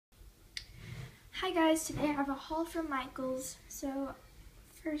Hi guys, today I have a haul from Michaels. So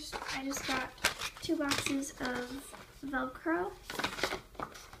first I just got 2 boxes of Velcro.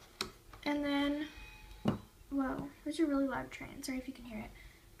 And then, whoa, there's a really loud train. Sorry if you can hear it.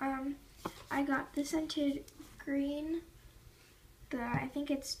 I got the scented green, I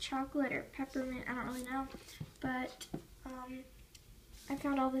think it's chocolate or peppermint, I don't really know. But I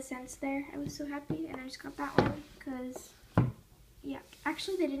found all the scents there. I was so happy, and I just got that one because, yeah,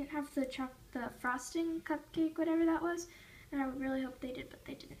 actually they didn't have the frosting cupcake, whatever that was, and I would really hope they did, but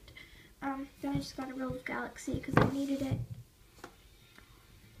they didn't. Then I just got a roll of Galaxy because I needed it.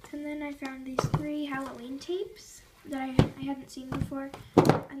 And then I found these 3 Halloween tapes that I hadn't seen before,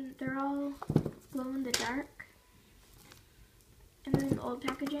 and they're all glow in the dark. And then the old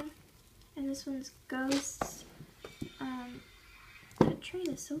packaging, and this one's ghosts. The train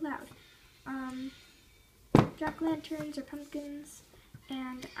is so loud. Jack-o'-lanterns or pumpkins,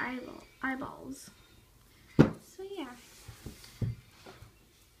 and eyeballs. So yeah.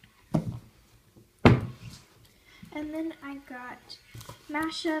 And then I got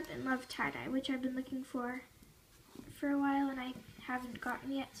Mashup and Love Tie-Dye, which I've been looking for a while and I haven't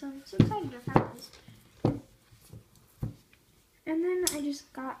gotten yet, so I'm so excited to find those. And then I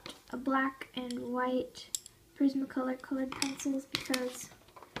just got a black and white Prismacolor colored pencils because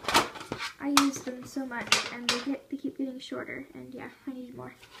I use them so much and they keep getting shorter, and yeah, I need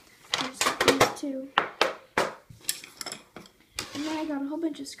more. I just got these 2. And then I got a whole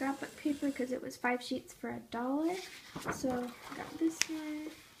bunch of scrapbook paper because it was 5 sheets for $1. So I got this one.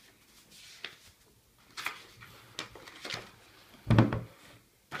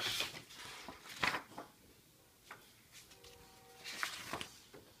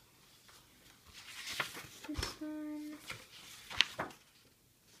 This one.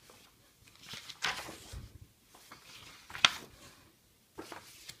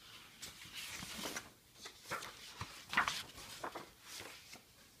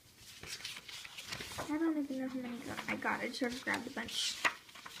 I don't even know how many I got. I just sort of grabbed a bunch.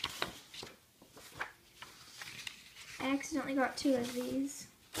 I accidentally got 2 of these.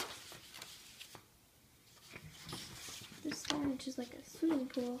 This one, which is like a swimming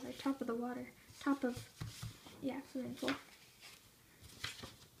pool, or top of the water. Swimming pool.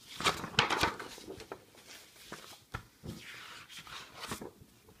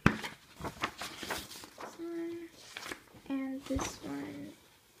 This one, and this one.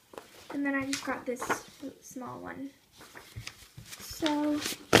 And then I just got this small one. So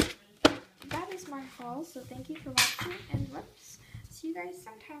that is my haul. So thank you for watching, and see you guys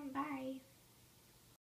sometime. Bye.